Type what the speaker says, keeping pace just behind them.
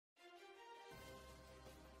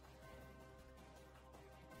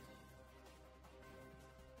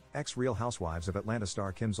Ex-Real Housewives of Atlanta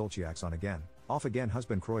star Kim Zolciak's on-again, off-again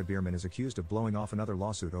husband Kroy Biermann is accused of blowing off another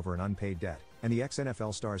lawsuit over an unpaid debt, and the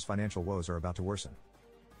ex-NFL star's financial woes are about to worsen.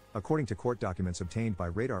 According to court documents obtained by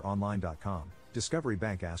RadarOnline.com, Discovery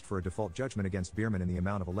Bank asked for a default judgment against Biermann in the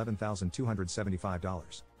amount of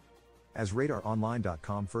 $11,275. As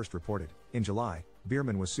RadarOnline.com first reported, in July,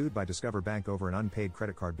 Biermann was sued by Discover Bank over an unpaid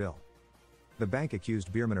credit card bill. The bank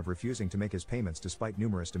accused Biermann of refusing to make his payments despite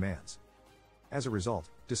numerous demands. As a result,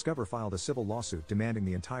 Discover filed a civil lawsuit demanding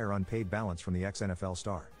the entire unpaid balance from the ex-NFL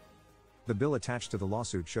star. The bill attached to the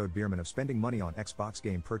lawsuit showed Biermann of spending money on Xbox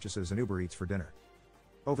game purchases and Uber Eats for dinner.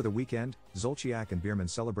 Over the weekend, Zolciak and Biermann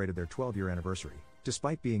celebrated their 12-year anniversary,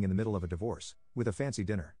 despite being in the middle of a divorce, with a fancy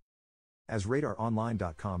dinner. As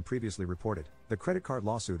RadarOnline.com previously reported, the credit card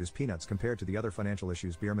lawsuit is peanuts compared to the other financial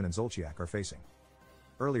issues Biermann and Zolciak are facing.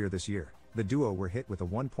 Earlier this year, the duo were hit with a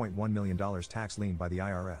 $1.1 million tax lien by the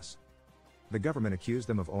IRS. The government accused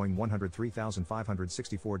them of owing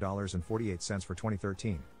 $103,564.48 for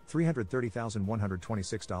 2013,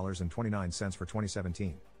 $330,126.29 for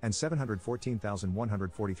 2017, and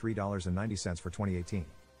 $714,143.90 for 2018.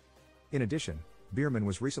 In addition, Biermann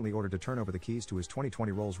was recently ordered to turn over the keys to his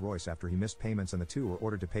 2020 Rolls-Royce after he missed payments, and the two were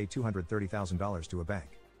ordered to pay $230,000 to a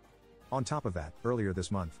bank. On top of that, earlier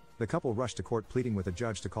this month, the couple rushed to court pleading with a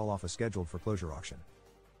judge to call off a scheduled foreclosure auction.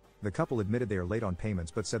 The couple admitted they are late on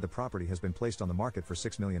payments but said the property has been placed on the market for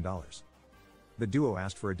 $6 million. The duo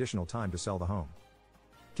asked for additional time to sell the home.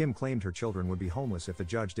 Kim claimed her children would be homeless if the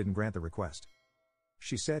judge didn't grant the request.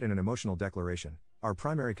 She said in an emotional declaration, "Our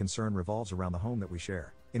primary concern revolves around the home that we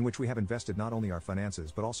share, in which we have invested not only our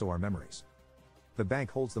finances but also our memories. The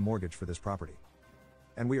bank holds the mortgage for this property.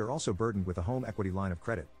 And we are also burdened with a home equity line of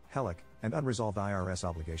credit, HELOC, and unresolved IRS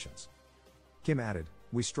obligations." Kim added,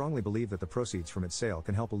 "We strongly believe that the proceeds from its sale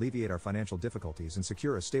can help alleviate our financial difficulties and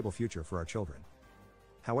secure a stable future for our children.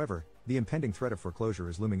 However, the impending threat of foreclosure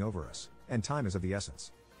is looming over us, and time is of the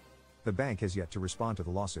essence." The bank has yet to respond to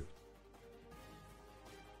the lawsuit.